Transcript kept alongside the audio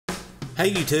Hey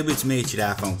YouTube, it's me, it's your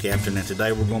iPhone Captain, and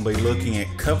today we're going to be looking at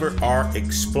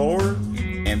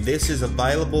CoverArtExplorer, and this is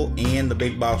available in the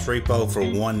Big Boss repo for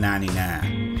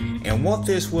 $1.99. And what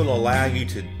this will allow you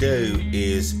to do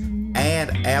is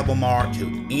add album art to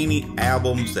any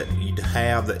albums that you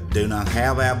have that do not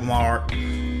have album art,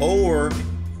 or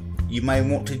you may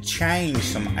want to change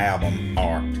some album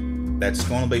art. That's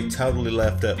going to be totally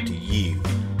left up to you.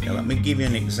 Now let me give you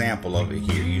an example of it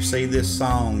here. You see this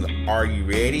song, Are You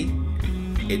Ready?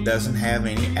 It doesn't have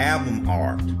any album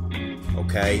art.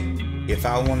 Okay, if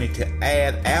I wanted to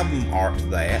add album art to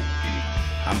that,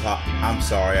 I'm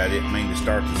sorry, I didn't mean to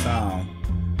start the song.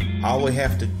 All we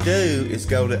have to do is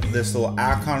go to this little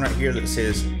icon right here that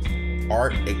says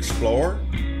Art Explorer.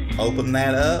 Open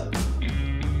that up.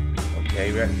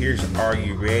 Okay, right here's Are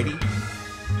You Ready?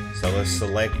 So let's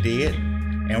select it.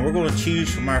 And we're going to choose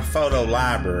from our photo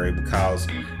library because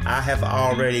I have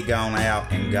already gone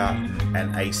out and got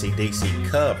an ACDC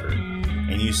cover.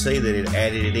 And you see that it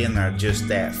added it in there just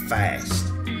that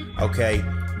fast. Okay,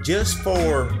 just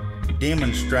for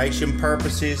demonstration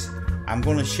purposes, I'm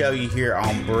going to show you here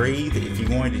on Breathe. If you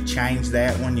wanted to change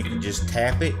that one, you can just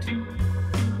tap it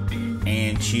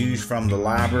and choose from the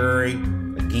library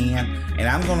again. And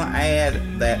I'm going to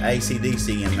add that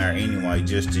ACDC in there anyway,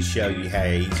 just to show you how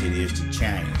easy it is to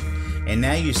change. And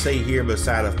now you see here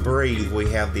beside of Breathe, we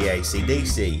have the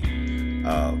ACDC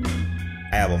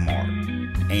album art.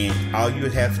 And all you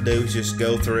would have to do is just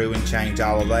go through and change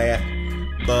all of that.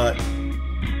 But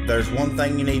there's one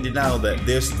thing you need to know, that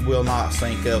this will not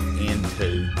sync up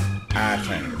into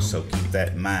iTunes, so keep that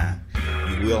in mind.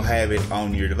 You will have it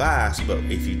on your device, but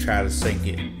if you try to sync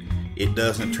it, it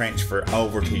doesn't transfer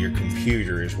over to your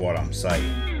computer, is what I'm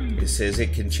saying. It says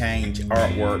it can change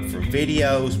artwork for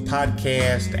videos,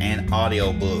 podcasts, and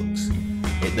audiobooks.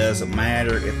 It doesn't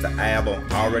matter if the album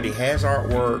already has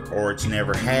artwork or it's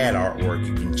never had artwork.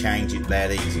 You can change it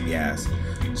that easy, guys.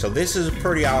 So this is a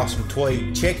pretty awesome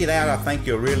tweak. Check it out. I think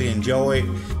you'll really enjoy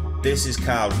it. This is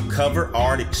called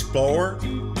CoverArtExplorer,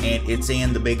 and it's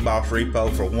in the Big Boss repo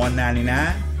for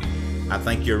 $1.99. I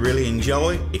think you'll really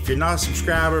enjoy it. If you're not a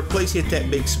subscriber, please hit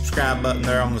that big subscribe button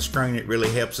there on the screen. It really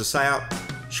helps us out.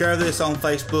 Share this on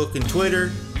Facebook and Twitter,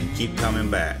 and keep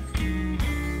coming back.